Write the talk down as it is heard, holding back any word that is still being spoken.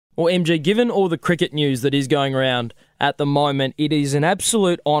Well, MG, given all the cricket news that is going around at the moment, it is an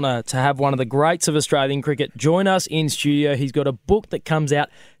absolute honour to have one of the greats of Australian cricket join us in studio. He's got a book that comes out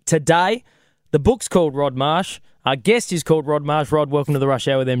today. The book's called Rod Marsh. Our guest is called Rod Marsh. Rod, welcome to the Rush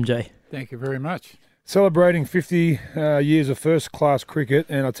Hour with MG. Thank you very much. Celebrating 50 years of first-class cricket,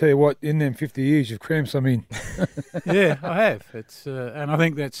 and I tell you what, in them 50 years, you've crammed some in. Yeah, I have. And I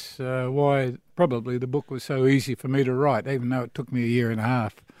think that's why probably the book was so easy for me to write, even though it took me a year and a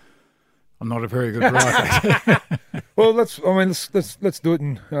half. I'm not a very good writer. Well, let's do it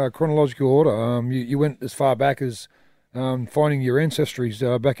in chronological order. You went as far back as finding your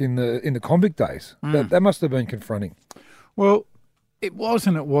ancestries back in the convict days. That must have been confronting. Well, it was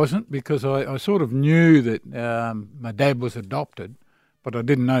and it wasn't, because I sort of knew that my dad was adopted, but I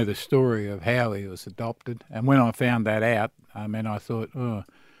didn't know the story of how he was adopted. And when I found that out, I thought,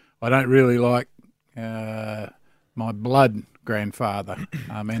 I don't really like my blood grandfather.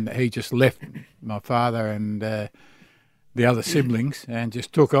 He just left my father and the other siblings and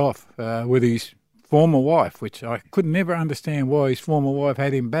just took off with his former wife, which I could never understand why his former wife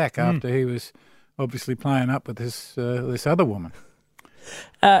had him back after he was obviously playing up with this other woman.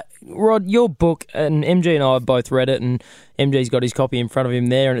 Rod, your book, and MG and I have both read it, and MG's got his copy in front of him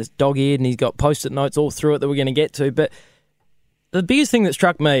there, and it's dog-eared, and he's got post-it notes all through it that we're going to get to. But the biggest thing that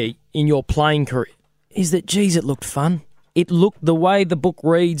struck me in your playing career is that, geez, it looked fun. It looked, the way the book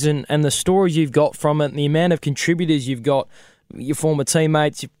reads and the stories you've got from it and the amount of contributors you've got, your former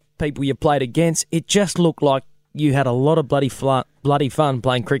teammates, people you played against, it just looked like you had a lot of bloody fun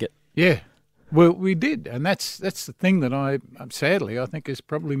playing cricket. Yeah. Well, we did, and that's the thing that I think is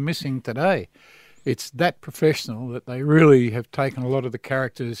probably missing today. It's that professional that they really have taken a lot of the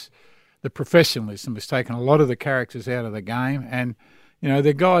characters, the professionalism has taken a lot of the characters out of the game, and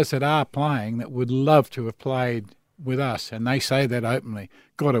the guys that are playing that would love to have played with us, and they say that openly.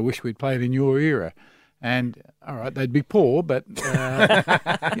 God, I wish we'd played in your era. And all right, they'd be poor, but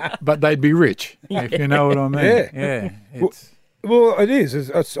but they'd be rich, if you know what I mean. Yeah. Well, it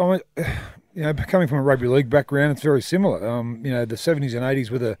is. Coming from a rugby league background, it's very similar. The 70s and 80s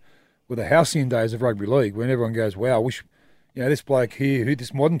were the halcyon days of rugby league, when everyone goes, "Wow, I wish, this bloke here, who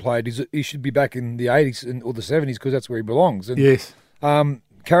this modern player, he should be back in the 80s or the 70s, because that's where he belongs." And, yes.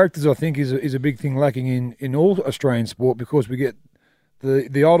 Characters, I think, is a big thing lacking in all Australian sport, because we get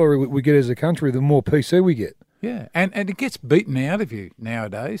the older we get as a country, the more PC we get. Yeah, and it gets beaten out of you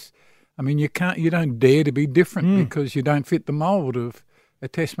nowadays. You don't dare to be different because you don't fit the mould of a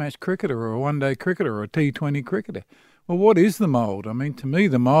Test match cricketer or a one-day cricketer or a T20 cricketer. Well, what is the mould? To me,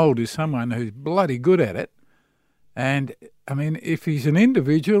 the mould is someone who's bloody good at it. And, if he's an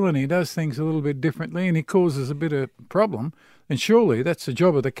individual and he does things a little bit differently and he causes a bit of problem, then surely that's the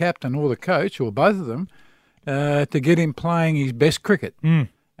job of the captain or the coach or both of them to get him playing his best cricket.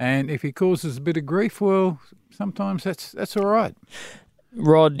 And if he causes a bit of grief, well, sometimes that's all right.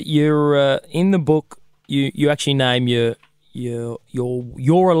 Rod, you're in the book. You actually name your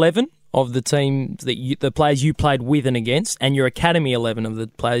 11 of the team the players you played with and against, and your academy 11 of the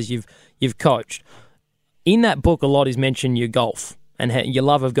players you've coached. In that book, a lot is mentioned your golf and your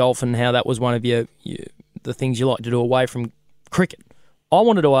love of golf, and how that was one of the things you like to do away from cricket. I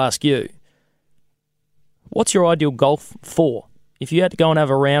wanted to ask you, what's your ideal golf for? If you had to go and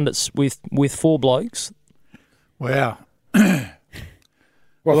have a round with four blokes. Wow.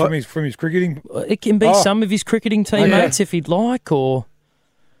 Well, from his cricketing? It can be some of his cricketing teammates if he'd like, or...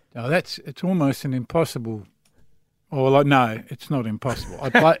 No, it's almost an impossible... no, it's not impossible.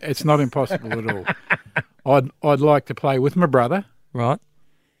 It's not impossible at all. I'd like to play with my brother. Right.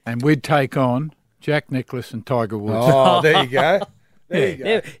 And we'd take on Jack Nicklaus and Tiger Woods. Oh, there you go. There you go.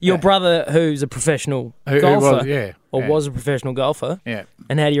 Yeah, your brother, who's a professional golfer, was a professional golfer. Yeah.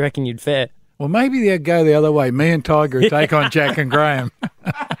 And how do you reckon you'd fare? Well, maybe they'd go the other way. Me and Tiger would take on Jack and Graham.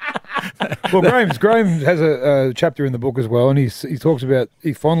 Well, Graham has a chapter in the book as well, and he talks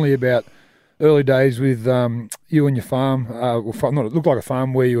fondly about early days with you and your farm. It looked like a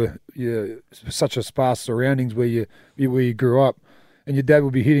farm where you such a sparse surroundings where you grew up, and your dad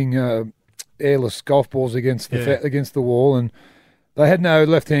would be hitting airless golf balls against the wall, and they had no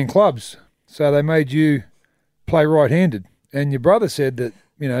left-hand clubs, so they made you play right-handed. And your brother said that,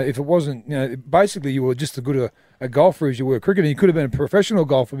 if it wasn't, basically you were just as good a golfer as you were a cricketer. You could have been a professional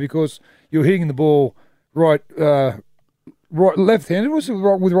golfer because you were hitting the ball right, left-handed, with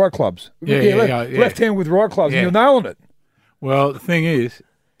right clubs. Left hand with right clubs, and you're nailing it. Well, the thing is,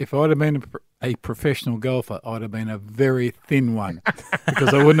 if I'd have been a professional golfer, I'd have been a very thin one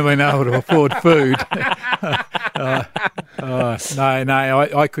because I wouldn't have been able to afford food. No,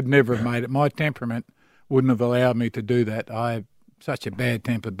 I could never have made it. My temperament wouldn't have allowed me to do that. I such a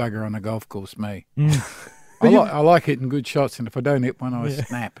bad-tempered bugger on a golf course, me. But I like hitting good shots, and if I don't hit one, I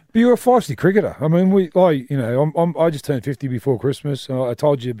snap. But you're a feisty cricketer. I mean, I just turned 50 before Christmas. I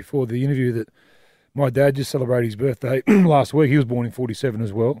told you before the interview that my dad just celebrated his birthday last week. He was born in 47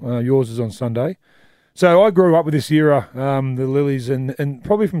 as well. Yours is on Sunday. So I grew up with this era, the Lilies, and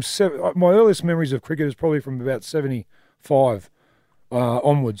probably from my earliest memories of cricket is probably from about 75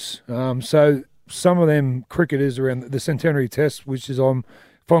 onwards. So some of them cricketers around the Centenary Test, which is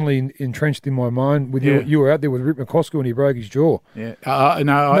fondly entrenched in my mind. With you were out there with Rick McCoskell and he broke his jaw. Yeah,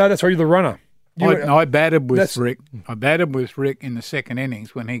 No, that's right. You're the runner. I batted with Rick. I batted with Rick in the second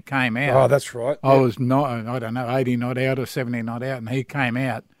innings when he came out. Oh, that's right. I was I don't know, 80 not out or 70 not out, and he came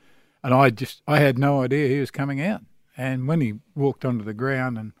out, and I had no idea he was coming out. And when he walked onto the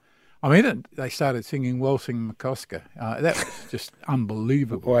ground, and I mean, they started singing Waltzing McCosker. That was just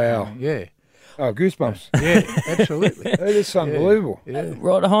unbelievable. Wow. I mean, yeah. Oh, goosebumps. Yeah, absolutely. It is unbelievable. Yeah.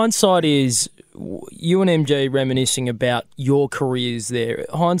 Rod, hindsight is you and MJ reminiscing about your careers there.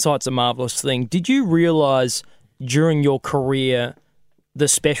 Hindsight's a marvellous thing. Did you realise during your career the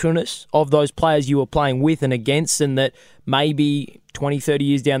specialness of those players you were playing with and against, and that maybe 20, 30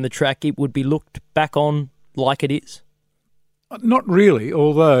 years down the track it would be looked back on like it is? Not really,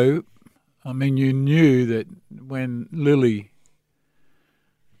 although, I mean, you knew that when Lily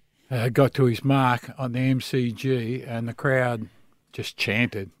got to his mark on the MCG and the crowd just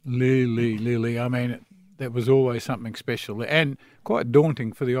chanted, Lily, Lily. I mean, that was always something special and quite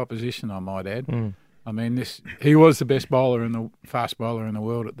daunting for the opposition, I might add. I mean, he was the best fast bowler in the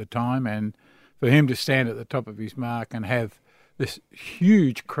world at the time, and for him to stand at the top of his mark and have this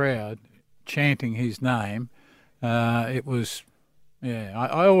huge crowd chanting his name, it was,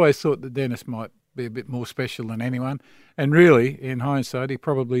 I always thought that Dennis might be a bit more special than anyone. And really, in hindsight, he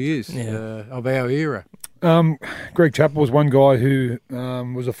probably is of our era. Greg Chappell was one guy who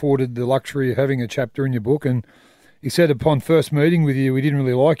was afforded the luxury of having a chapter in your book, and he said upon first meeting with you, we didn't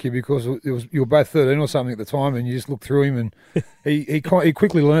really like you because you were both 13 or something at the time, and you just looked through him, and he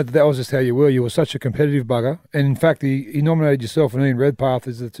quickly learned that was just how you were. You were such a competitive bugger, and in fact, he nominated yourself and Ian Redpath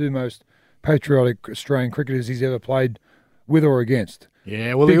as the two most patriotic Australian cricketers he's ever played with or against.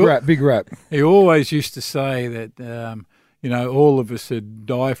 Yeah, well, big rap. He always used to say that, all of us would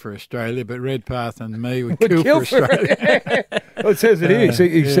die for Australia, but Redpath and me would kill for Australia. Well, it says it here.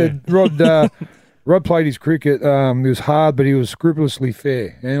 He said Rod played his cricket. It was hard, but he was scrupulously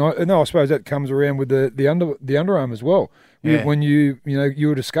fair. And I suppose that comes around with the underarm as well. Yeah. When you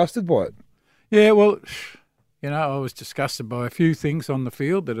were disgusted by it. Yeah, well, I was disgusted by a few things on the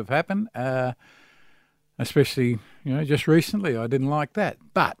field that have happened. Especially, just recently, I didn't like that.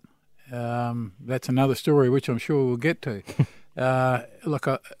 But that's another story, which I'm sure we'll get to. Look,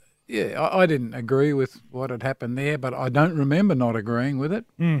 I didn't agree with what had happened there, but I don't remember not agreeing with it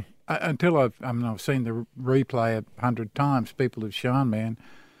until I've seen the replay 100 times. People have shown me, and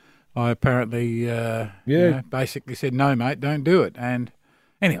I apparently basically said, "No, mate, don't do it." And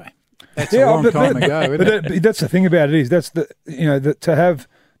anyway, that's a long time ago. Isn't it? That's the thing about it is to have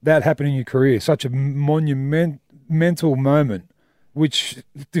that happen in your career, such a monumental moment, which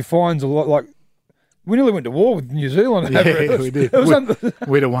defines a lot. Like, we nearly went to war with New Zealand. Yeah, we did.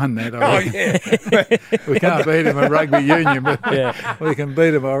 We'd have won that. We can't beat them at rugby union, but we can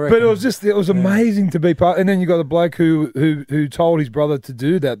beat them, I reckon. But it was amazing to be part. And then you got the bloke who told his brother to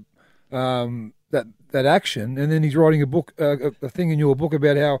do that action, and then he's writing a book, a thing in your book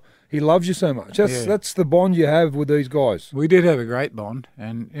about how he loves you so much. That's the bond you have with these guys. We did have a great bond,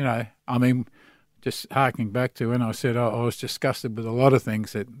 and just harking back to when I said I was disgusted with a lot of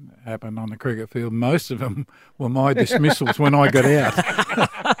things that happened on the cricket field. Most of them were my dismissals when I got out.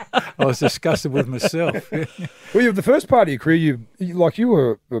 I was disgusted with myself. Well, the first part of your career, you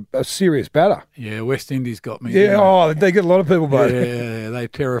were a serious batter. Yeah, West Indies got me. Yeah, they get a lot of people, but they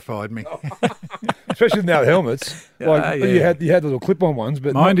terrified me. Especially now helmets. You had little clip-on ones,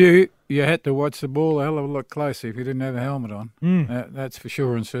 but mind you had to watch the ball a hell of a lot closer if you didn't have a helmet on. That's for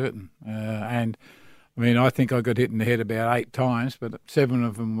sure and certain. And I mean, I think I got hit in the head about 8 times, but 7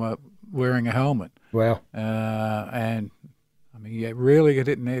 of them were wearing a helmet. Wow. And I mean, you rarely get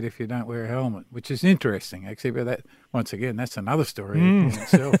hit in the head if you don't wear a helmet, which is interesting, actually. But that, once again, that's another story in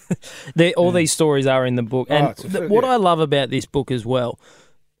itself. All these stories are in the book. And what I love about this book as well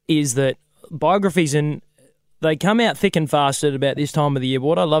is that biographies, and they come out thick and fast at about this time of the year. But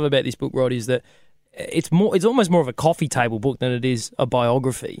what I love about this book, Rod, is that it's almost more of a coffee table book than it is a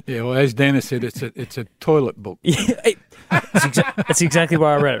biography. Yeah, well, as Dennis said, it's a toilet book. That's exactly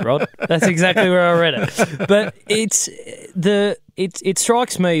where I read it, Rod. That's exactly where I read it. But it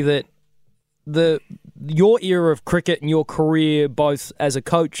strikes me that your era of cricket and your career, both as a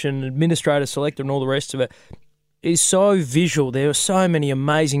coach and administrator, selector, and all the rest of it, is so visual. There are so many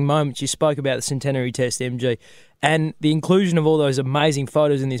amazing moments. You spoke about the Centenary Test, MG, and the inclusion of all those amazing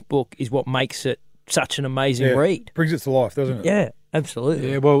photos in this book is what makes it such an amazing read. Brings it to life, doesn't it? Yeah,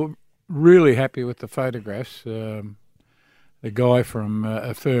 absolutely. Yeah, well, really happy with the photographs. The guy from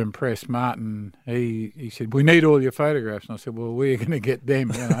a firm press, Martin, he said, we need all your photographs. And I said, well, where are you going to get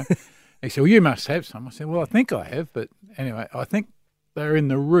them, you know? He said, well, you must have some. I said, well, I think I have. But anyway, I think they're in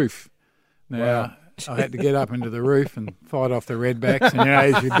the roof. Now, Wow. I had to get up into the roof and fight off the redbacks, and you know,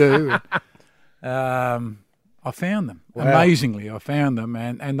 as you do. And, I found them. Wow. Amazingly, I found them.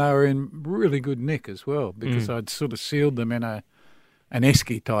 And they were in really good nick as well, because I'd sort of sealed them in an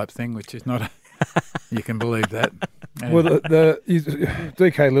esky type thing, which is not you can believe that. Well,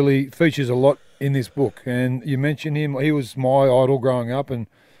 DK Lilly features a lot in this book, and you mentioned him. He was my idol growing up, and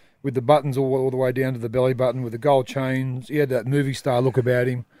with the buttons all the way down to the belly button, with the gold chains, he had that movie star look about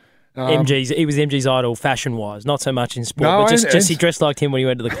him. He was MG's idol fashion-wise, not so much in sport, No, but just and- he dressed like him when he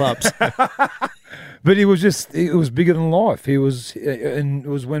went to the clubs. But he was it was bigger than life. He was, and it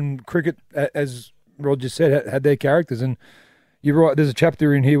was when cricket, as Rod just said, had their characters. And you're right, there's a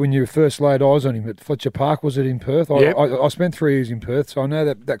chapter in here when you first laid eyes on him at Fletcher Park, was it in Perth? Yep. I spent 3 years in Perth, so I know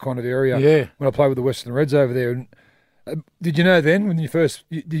that kind of area Yeah. when I played with the Western Reds over there. And did you know then when you first,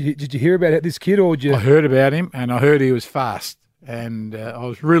 did you hear about this kid, or did you? I heard about him, and I heard he was fast. And I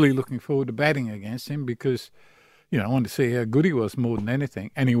was really looking forward to batting against him because, you know, I wanted to see how good he was more than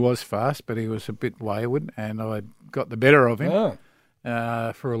anything. And he was fast, but he was a bit wayward, and I got the better of him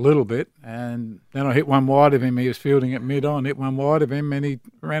for a little bit. And then I hit one wide of him. He was fielding at mid-on, hit one wide of him, and he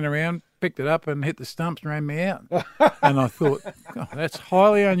ran around, picked it up, and hit the stumps and ran me out. And I thought, God, that's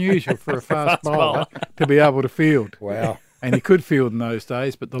highly unusual for a fast bowler to be able to field. Wow. And he could field in those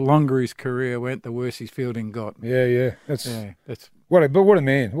days, but the longer his career went, the worse his fielding got. Yeah. That's That's what a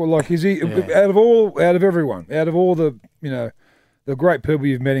man. Well, like, is he out of everyone, out of all the the great people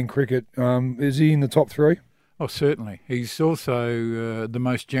you've met in cricket? Is he in the top 3? Oh, certainly. He's also the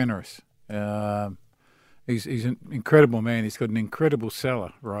most generous. He's an incredible man. He's got an incredible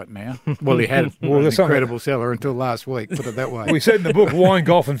cellar right now. Well, he had an that's something- incredible cellar until last week, put it that way. We said in the book, wine,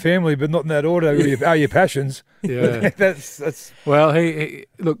 golf, and family, but not in that order. Are your passions? Yeah. that's Well, he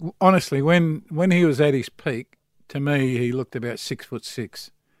look, honestly, when he was at his peak, to me, he looked about 6'6",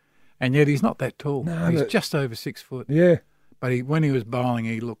 and yet he's not that tall. No, He's but- just over 6 foot. yeah. But when he was bowling,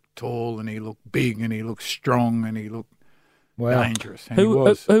 he looked tall, and he looked big, and he looked strong, and he looked Wow. dangerous. And he who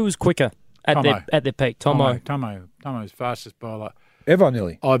was. was quicker at Tomo. their peak? Tomo. Tomo's fastest bowler Ever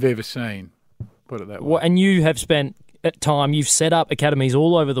nearly. I've ever seen. Put it that way. Well, and you have spent time. You've set up academies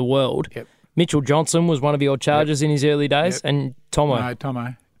all over the world. Yep. Mitchell Johnson was one of your charges in his early days, Yep. and Tomo. No,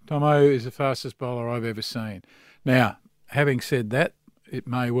 Tomo. Tomo is the fastest bowler I've ever seen. Now, having said that, it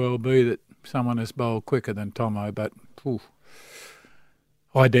may well be that someone has bowled quicker than Tomo, but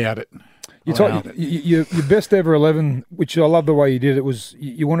I doubt it. Your best ever 11, which I love the way you did it, was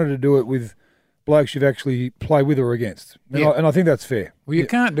you wanted to do it with blokes you've actually played with or against, and, Yeah. I think that's fair. Well, you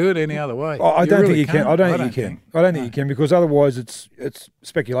can't do it any other way. I don't think you can. can't. I don't think you can. I don't think you can, because otherwise it's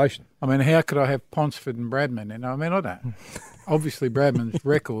speculation. I mean, how could I have Ponsford and Bradman? And I mean, I don't. Obviously, Bradman's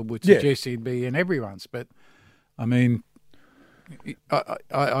record would Yeah. suggest he'd be in everyone's, but I mean,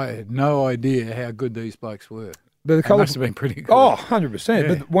 I had no idea how good these blokes were. But the They must have been pretty good. Oh, 100%.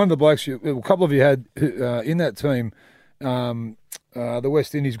 Yeah. But one of the blokes, a couple of you had in that team, the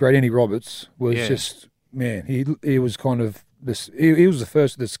West Indies great Andy Roberts was Yeah. just, man, he was kind of this. He was the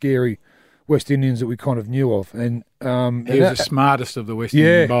first of the scary West Indians that we kind of knew of, and He was the smartest of the West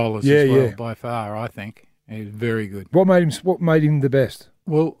Indian bowlers as well, by far, I think. He was very good. What made him the best?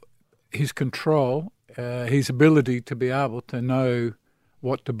 Well, his control, his ability to be able to know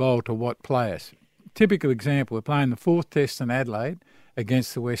what to bowl to what players. Typical example, we're playing the 4th Test in Adelaide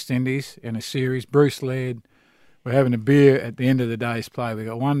against the West Indies in a series. Bruce led. We're having a beer at the end of the day's play. We've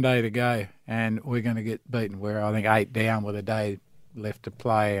got one day to go, and we're going to get beaten. We're, I think, 8 down with a day left to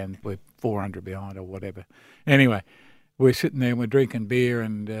play, and we're 400 behind or whatever. Anyway, we're sitting there and we're drinking beer,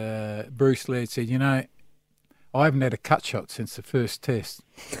 and Bruce Laird said, you know, I haven't had a cut shot since the 1st Test.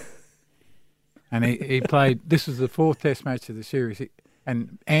 And he played, this was the 4th Test match of the series,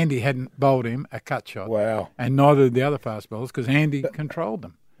 and Andy hadn't bowled him a cut shot. Wow. And neither did the other fast bowlers, because Andy controlled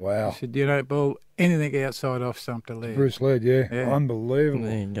them. Wow. He said, you don't bowl anything outside off stump to leg. Bruce Laird, yeah. Yeah. Unbelievable.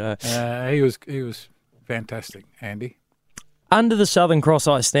 There you go. He was fantastic, Andy. Under the Southern Cross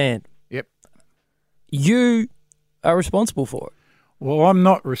I stand. Yep. You are responsible for it. Well, I'm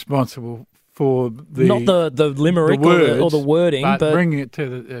not responsible for the Not the limerick words, or the wording, but bringing it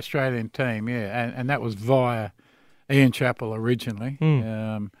to the Australian team, and that was via Ian Chappell originally.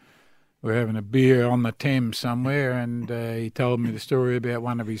 We were having a beer on the Thames somewhere, and he told me the story about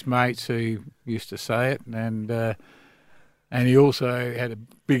one of his mates who used to say it, and he also had a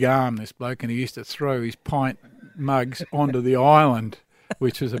big arm, this bloke, and he used to throw his pint mugs onto the island,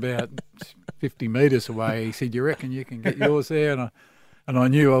 which was about 50 metres away. He said, "You reckon you can get yours there?" And I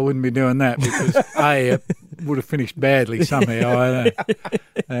knew I wouldn't be doing that because it would have finished badly somehow,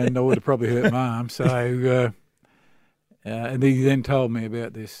 and I would have probably hurt my arm. So, and he then told me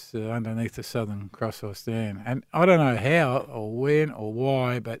about this underneath the Southern Cross I was doing. And I don't know how or when or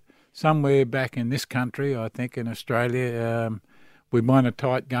why, but somewhere back in this country, I think in Australia, we won a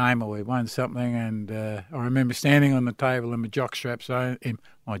tight game or we won something. And I remember standing on the table in my jock strap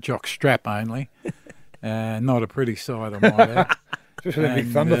only, not a pretty sight, I might add. Just with a big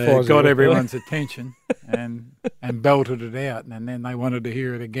thunder got everyone's attention and belted it out, and then they wanted to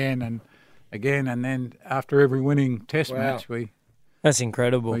hear it again, and then after every winning Test match, that's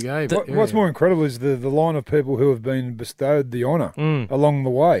incredible. We gave it. What's more incredible is the line of people who have been bestowed the honour along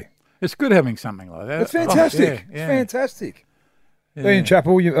the way. It's good having something like that. It's fantastic. It's fantastic. Ian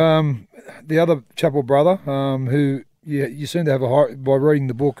Chappell, the other Chappell brother, who you seem to have by reading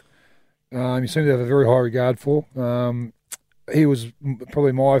the book, you seem to have a very high regard for. He was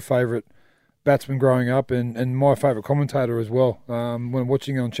probably my favourite batsman growing up and my favourite commentator as well when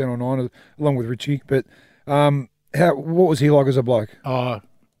watching on Channel 9 along with Richie. But what was he like as a bloke?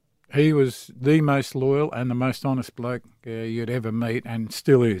 He was the most loyal and the most honest bloke you'd ever meet, and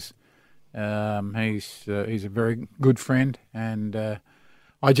still is. He's a very good friend, and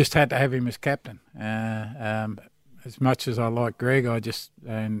I just had to have him as captain. As much as I like Greg,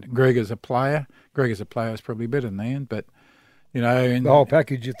 and Greg as a player is probably better than Ian, but the whole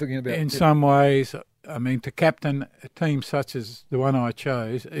package you're thinking about. In some ways, I mean, to captain a team such as the one I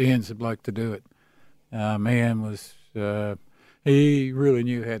chose, Ian's the bloke to do it. Ian was, he really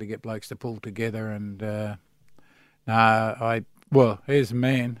knew how to get blokes to pull together, and here's a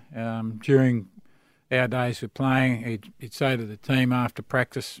man. During our days of playing, he'd say to the team after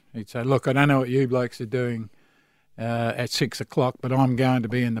practice, he'd say, "Look, I don't know what you blokes are doing at 6 o'clock, but I'm going to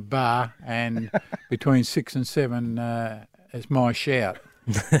be in the bar, and between 6 and 7 is my shout."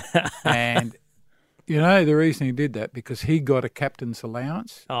 And the reason he did that, because he got a captain's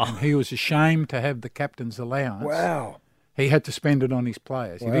allowance, and he was ashamed to have the captain's allowance. Wow. He had to spend it on his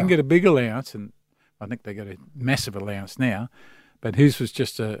players. Wow. He didn't get a big allowance, and I think they got a massive allowance now, but his was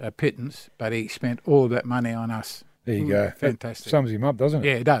just a pittance, but he spent all of that money on us. There you go. Fantastic. That sums him up, doesn't it?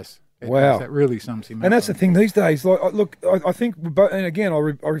 Yeah, it does. Wow. That really sums him up. And that's the thing these days. Like, look, I think, and again, I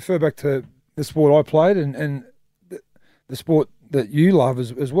refer back to the sport I played and the sport that you love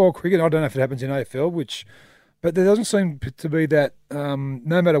as well, cricket. I don't know if it happens in AFL, but there doesn't seem to be that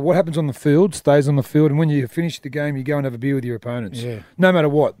no matter what happens on the field, stays on the field, and when you finish the game, you go and have a beer with your opponents. Yeah. No matter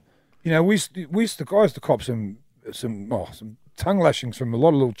what. We used to cop some tongue lashings from a lot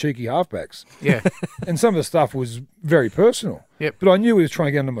of little cheeky halfbacks. Yeah. And some of the stuff was very personal. Yep. But I knew he was trying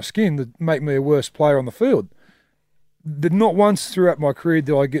to get under my skin to make me a worse player on the field. Not once throughout my career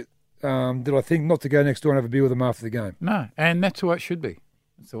did I think not to go next door and have a beer with him after the game. No, and that's the way it should be.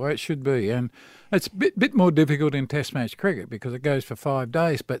 That's the way it should be. And it's a bit more difficult in Test match cricket because it goes for 5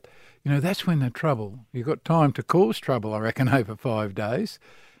 days. But, that's when the trouble. You've got time to cause trouble, I reckon, over 5 days.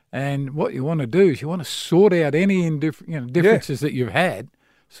 And what you want to do is you want to sort out any differences that you've had,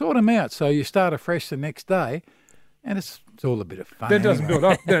 sort them out so you start afresh the next day, and it's all a bit of fun. Then it doesn't build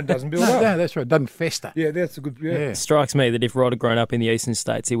up. No, that's right. It doesn't fester. Yeah, that's a good. Yeah. It strikes me that if Rod had grown up in the eastern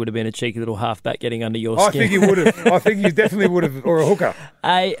states, he would have been a cheeky little halfback getting under your skin. I think he would have. I think he definitely would have, or a hooker.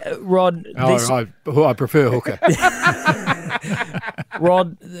 Hey, Rod. I prefer hooker.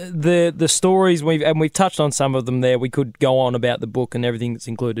 Rod, the stories we've touched on some of them there. We could go on about the book and everything that's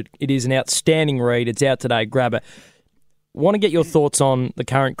included. It is an outstanding read. It's out today. Grab it. Want to get your thoughts on the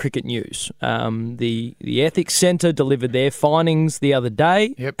current cricket news. The Ethics Centre delivered their findings the other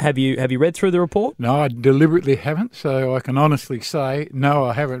day. Yep. Have you read through the report? No, I deliberately haven't, so I can honestly say, no,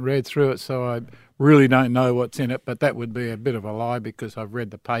 I haven't read through it, so I really don't know what's in it, but that would be a bit of a lie because I've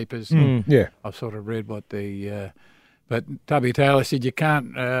read the papers. Yeah. I've sort of read what but Tubby Taylor said you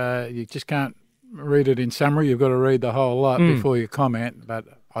just can't read it in summary. You've got to read the whole lot before you comment, but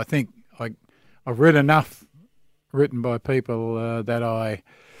I think I've read enough written by people that I,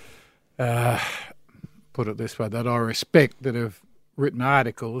 put it this way, that I respect, that have written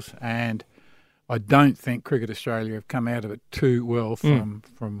articles, and I don't think Cricket Australia have come out of it too well from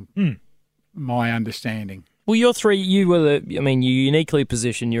my understanding. Well, you're three. You were you're uniquely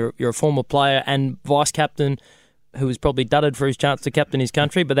positioned. You're a former player and vice captain who was probably dudded for his chance to captain his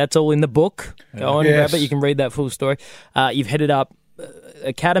country, but that's all in the book. Go on, grab it. You can read that full story. You've headed up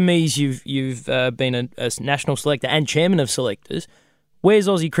academies. You've been a national selector and chairman of selectors. Where's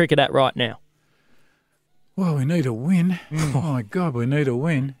Aussie cricket at right now? Well, we need a win. Oh my God, we need a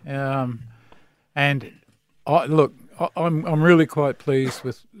win. And I'm really quite pleased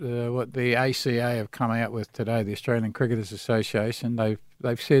with what the ACA have come out with today, the Australian Cricketers Association.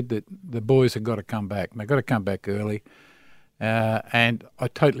 They've said that the boys have got to come back, and they've got to come back early. And I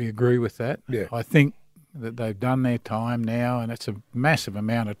totally agree with that. Yeah. I think that they've done their time now, and it's a massive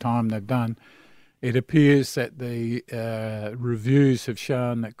amount of time they've done. It appears that the reviews have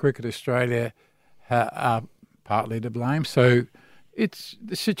shown that Cricket Australia are partly to blame. So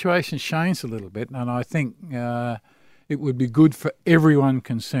the situation's changed a little bit, and I think it would be good for everyone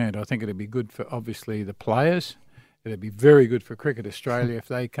concerned. I think it would be good for, obviously, the players. It would be very good for Cricket Australia if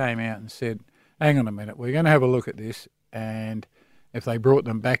they came out and said, hang on a minute, we're going to have a look at this, and if they brought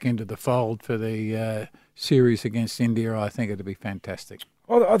them back into the fold for the series against India, I think it would be fantastic.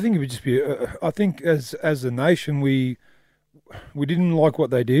 I think it would just be. I think as a nation, we didn't like what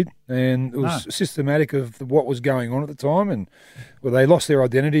they did, and it was systematic of what was going on at the time, and they lost their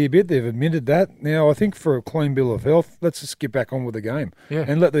identity a bit. They've admitted that. Now, I think for a clean bill of health, let's just get back on with the game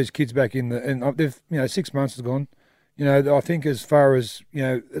and let these kids back in. And they've 6 months has gone. I think as far as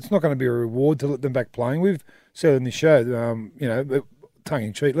it's not going to be a reward to let them back playing. We've said in this show, tongue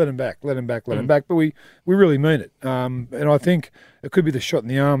in cheek, let them back. But we really mean it. And I think it could be the shot in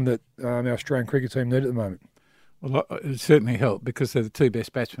the arm that our Australian cricket team need at the moment. Well, it certainly helped because they're the two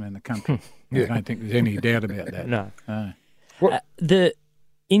best batsmen in the country. I don't think there's any doubt about that. No.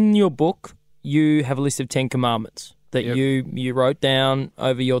 In your book, you have a list of 10 commandments that you wrote down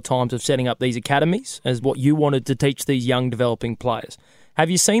over your times of setting up these academies as what you wanted to teach these young developing players.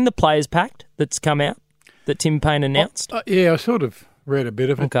 Have you seen the Players Pact that's come out that Tim Payne announced? I sort of read a bit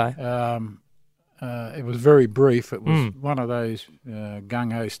of it. Okay. It was very brief. It was one of those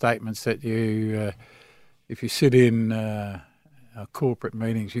gung-ho statements that you... if you sit in corporate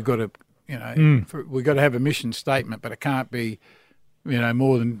meetings, you've got to, we've got to have a mission statement, but it can't be,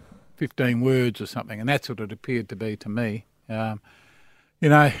 more than 15 words or something. And that's what it appeared to be to me. It's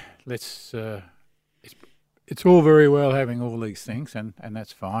all very well having all these things, and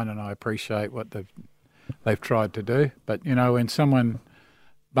that's fine, and I appreciate what they've tried to do. But, when someone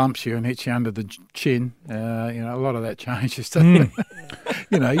bumps you and hits you under the chin, a lot of that changes, doesn't it?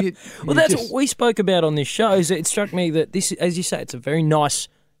 That's what we spoke about on this show. Is it struck me that this, as you say, it's a very nice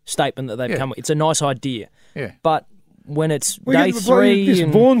statement that they've come with. It's a nice idea. Yeah. But when it's day three, this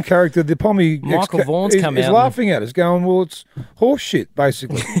Vaughan character, the Pommy Michael Vaughan's come out, is laughing at us, going, "Well, it's horse shit,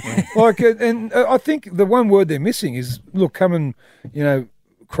 basically." And I think the one word they're missing is, look, come and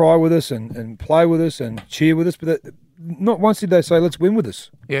cry with us and play with us and cheer with us, but not once did they say, "Let's win with us."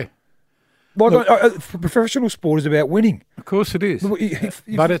 Yeah. Professional sport is about winning. Of course it is.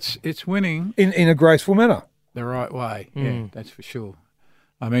 But it's winning in a graceful manner. The right way. Yeah, that's for sure.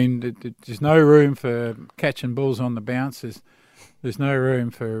 I mean, there's no room for catching balls on the bounce. There's no room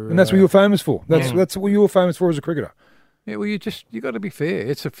for... And that's what you're famous for. That's what you're famous for as a cricketer. Yeah, well, you got to be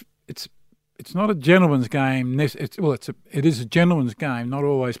fair. It's not a gentleman's game. It is a gentleman's game, not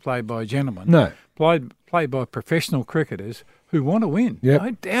always played by gentlemen. No. Played by professional cricketers who want to win. Yep.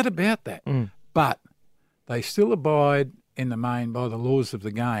 No doubt about that. But they still abide in the main by the laws of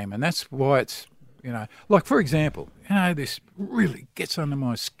the game, and that's why it's, like, for example, this really gets under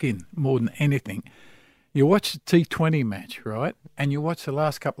my skin more than anything. You watch the T20 match, right, and you watch the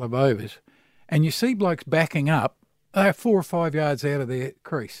last couple of overs, and you see blokes backing up, they're 4 or 5 yards out of their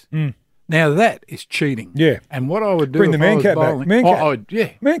crease. Now that is cheating. Yeah. And what I would do bring if the I was Mancat bowling, back.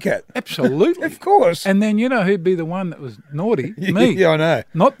 Mancat. Absolutely. Of course. And then who'd be the one that was naughty? Me. Yeah, I know.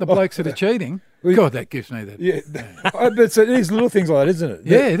 Not the blokes that are cheating. God, that gives me that. Yeah. But it is little things like that, isn't it?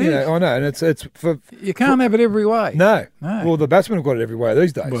 Yeah, it is. I know, and it's for... You can't have it every way. No. Well, the batsmen have got it every way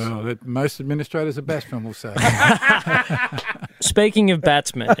these days. Well, most administrators are batsmen, will say. Speaking of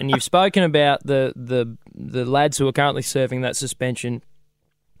batsmen, and you've spoken about the lads who are currently serving that suspension,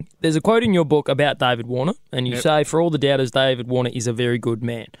 there's a quote in your book about David Warner, and you say, for all the doubters, David Warner is a very good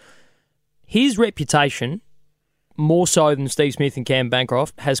man. His reputation, more so than Steve Smith and Cam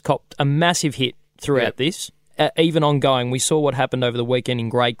Bancroft, has copped a massive hit throughout this, even ongoing. We saw what happened over the weekend in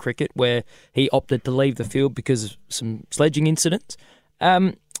grade cricket where he opted to leave the field because of some sledging incidents.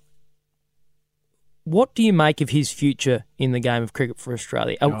 What do you make of his future in the game of cricket for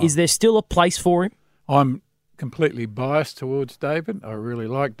Australia? Is there still a place for him? I'm completely biased towards David. I really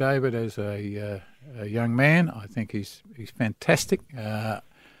like David as a young man. I think he's fantastic.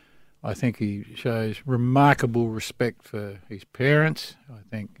 I think he shows remarkable respect for his parents. I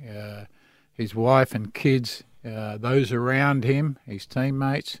think his wife and kids, those around him, his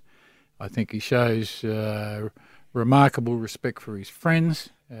teammates. I think he shows remarkable respect for his friends.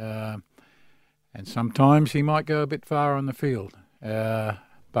 And sometimes he might go a bit far on the field.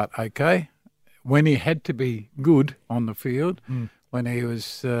 But okay, when he had to be good on the field, when he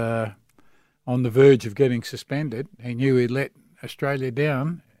was on the verge of getting suspended, he knew he'd let Australia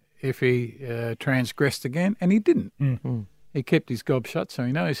down if he transgressed again, and he didn't. He kept his gob shut, so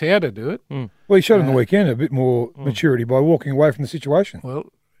he knows how to do it. Well, he showed on the weekend a bit more maturity by walking away from the situation. Well,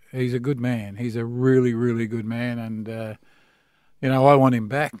 he's a good man. He's a really, really good man, and I want him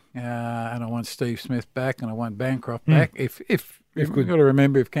back, and I want Steve Smith back, and I want Bancroft back. If you've got to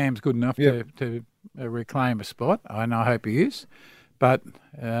remember, if Cam's good enough to reclaim a spot, and I hope he is, but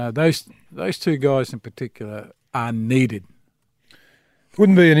those two guys in particular are needed.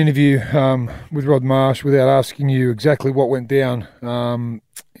 Wouldn't be an interview with Rod Marsh without asking you exactly what went down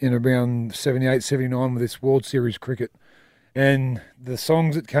in around 78, 79 with this World Series cricket. And the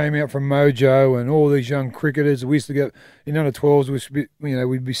songs that came out from Mojo and all these young cricketers. We used to go in under 12s.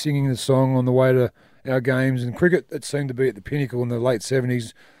 We'd be singing the song on the way to our games. And cricket, it seemed to be at the pinnacle in the late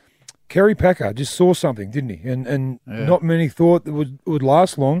 70s. Kerry Packer just saw something, didn't he? And not many thought that would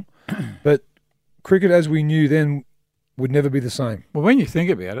last long. But cricket, as we knew then, would never be the same. Well, when you think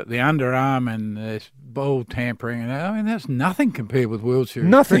about it, the underarm and the ball tampering, that's nothing compared with World Series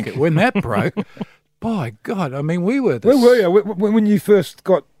cricket. When that broke. By God, I mean, we were... Where were you when you first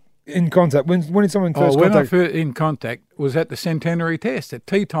got in contact? When did someone first contact? When I first in contact was at the Centenary Test, at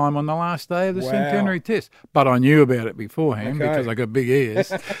tea time on the last day of the Centenary Test. But I knew about it beforehand because I got big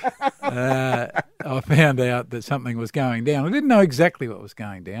ears. I found out that something was going down. I didn't know exactly what was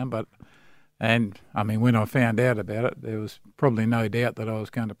going down, when I found out about it, there was probably no doubt that I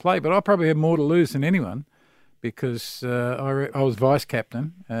was going to play. But I probably had more to lose than anyone, because I was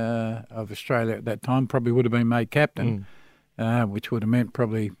vice-captain of Australia at that time, probably would have been made captain, which would have meant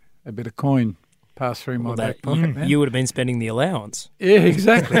probably a bit of coin passed through my back pocket. You would have been spending the allowance. Yeah,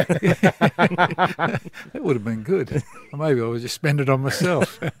 exactly. That would have been good. Or maybe I would just spend it on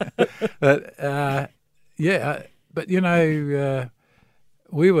myself. But,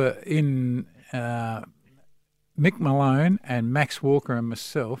 we were in Mick Malone and Max Walker and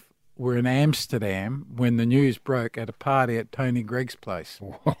myself were in Amsterdam when the news broke at a party at Tony Gregg's place.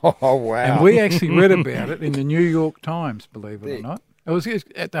 Oh, wow. And we actually read about it in the New York Times, believe it or not. It was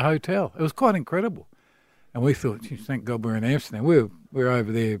at the hotel. It was quite incredible. And we thought, thank God we're in Amsterdam. We were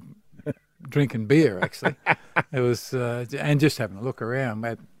over there drinking beer, actually. It was and just having a look around.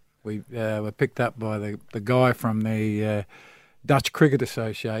 We were picked up by the guy from the Dutch Cricket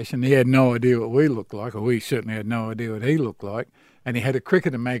Association. He had no idea what we looked like, or we certainly had no idea what he looked like. And he had a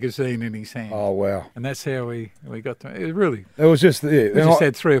cricketer magazine in his hand. Oh, wow. And that's how we got to it. Was really... It was just... Yeah, we just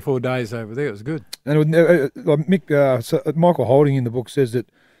had 3 or 4 days over there. It was good. And Michael Holding in the book says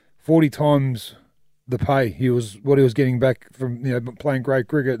that 40 times the pay he was getting back from playing great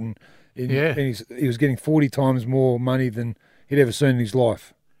cricket, and he was getting 40 times more money than he'd ever seen in his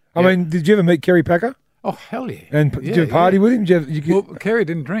life. I mean, did you ever meet Kerry Packer? Oh, hell yeah. And did you party with him? Well, Kerry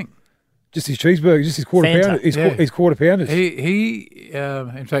didn't drink. Just his cheeseburger, just his quarter pounder. His quarter pounders. He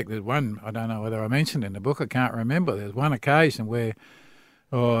in fact, there's one, I don't know whether I mentioned in the book, I can't remember. There's one occasion where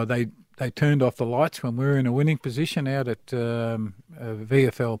they turned off the lights when we were in a winning position out at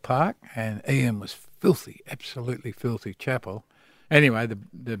VFL Park, and Ian was filthy, absolutely filthy chapel. Anyway,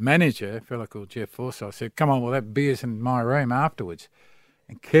 the manager, a fellow called Jeff Forsyth, said, come on, we'll have beers in my room afterwards.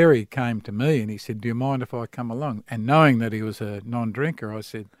 And Kerry came to me and he said, do you mind if I come along? And knowing that he was a non-drinker, I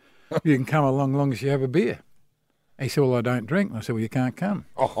said, you can come along as long as you have a beer. He said, well, I don't drink. And I said, well, you can't come.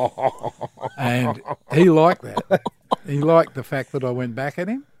 And he liked that. He liked the fact that I went back at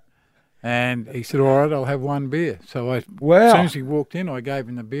him. And he said, all right, I'll have one beer. So as soon as he walked in, I gave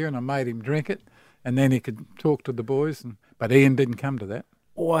him the beer and I made him drink it. And then he could talk to the boys. But Ian didn't come to that.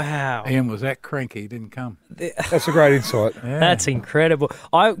 Wow. Ian was that cranky, he didn't come. That's a great insight. Yeah. That's incredible.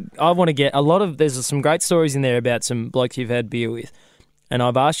 I want to get there's some great stories in there about some blokes you've had beer with. And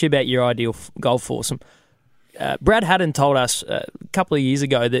I've asked you about your ideal golf foursome. Brad Haddon told us a couple of years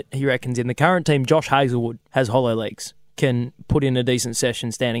ago that he reckons in the current team, Josh Hazlewood has hollow legs, can put in a decent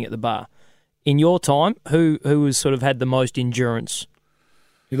session standing at the bar. In your time, who has sort of had the most endurance?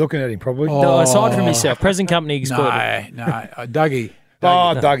 You're looking at him probably. Aside from yourself, present company excluded. No, Dougie.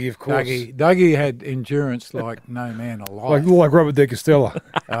 Dougie, of course. Dougie had endurance like no man alive. Like Robert De Castella.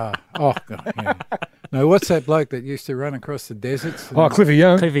 God, yeah. No, what's that bloke that used to run across the deserts? Oh, Cliffy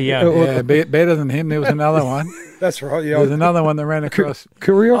Young. Cliffy Young. Yeah, better than him. There was another one. That's right. There Yeah. was another one that ran across.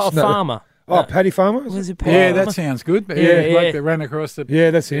 Kyrgios? Oh, No. Farmer. Oh, Paddy Farmer? Was it Yeah, Farmer? that sounds good. But Yeah, yeah, bloke yeah. that ran across the.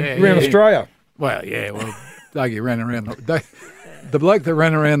 Yeah, that's him. Yeah, Around yeah. Australia. Well, yeah, well, Dougie ran around the bloke that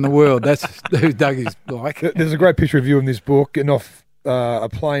ran around the world. That's who Dougie's like. There's a great picture of you in this book getting off a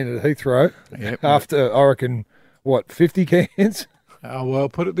plane at Heathrow Yep. after, I reckon, 50 cans? Oh, well,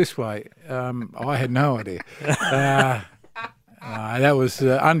 put it this way. I had no idea. That was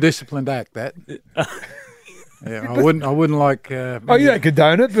undisciplined act. That. Yeah, I wouldn't like. Oh, you don't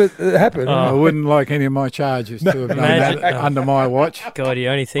condone it, but it happened. I wouldn't like any of my charges to have done Imagine- that under my watch. God, you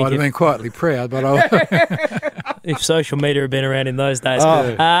only think I'd have if, been quietly proud, but I. if social media had been around in those days. Oh.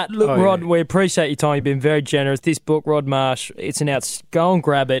 Look, Oh, yeah. Rod, we appreciate your time. You've been very generous. This book, Rod Marsh, it's an go and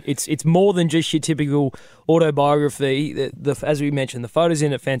grab it. It's more than just your typical autobiography. As we mentioned, the photos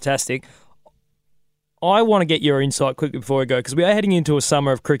in it fantastic. I want to get your insight quickly before we go, because we are heading into a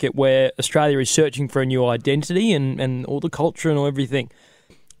summer of cricket where Australia is searching for a new identity and all the culture and all everything.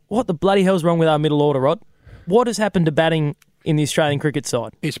 What the bloody hell's wrong with our middle order, Rod? What has happened to batting in the Australian cricket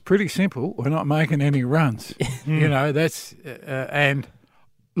side? It's pretty simple. We're not making any runs. You know, that's and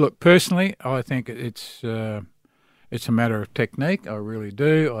look, personally, I think it's a matter of technique. I really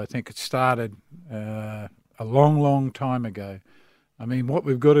do. I think it started a long, long time ago. I mean, what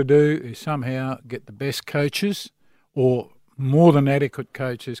we've got to do is somehow get the best coaches or more than adequate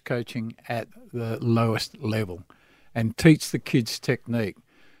coaches coaching at the lowest level and teach the kids technique.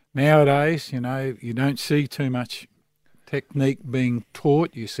 Nowadays, you know, you don't see too much technique being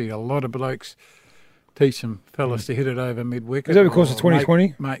taught. You see a lot of blokes teach them fellas to hit it over mid-wicket. Is that because of or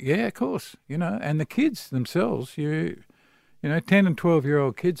 2020? yeah, of course. You know, and the kids themselves, you know, 10 and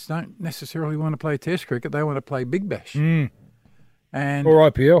 12-year-old kids don't necessarily want to play Test cricket. They want to play Big Bash. And Or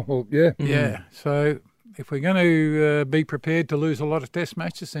IPL? Well, yeah. yeah, so if we're going to be prepared to lose a lot of Test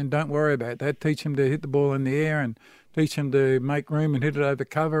matches, then don't worry about that. Teach them to hit the ball in the air and teach them to make room and hit it over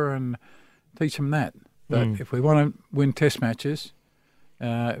cover and teach them that. But if we want to win Test matches,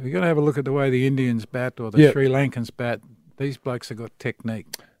 we've got to have a look at the way the Indians bat or the Yep. Sri Lankans bat. These blokes have got technique.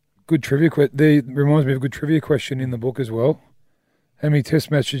 Good trivia. Reminds me of a good trivia question in the book as well. How many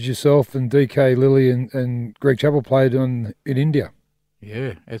Test matches yourself and DK Lilly and Greg Chappell played in India?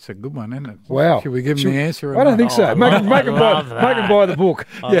 Yeah, it's a good one, isn't it? Wow. Should we give them the answer? Or I don't not? think so. I Make love- them I love that. buy the book.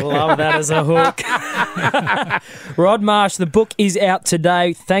 I love that as a hook. Rod Marsh, the book is out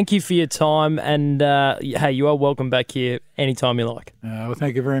today. Thank you for your time. And, hey, you are welcome back here anytime you like. Well,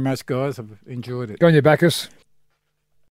 thank you very much, guys. I've enjoyed it. Go on your Bacchus.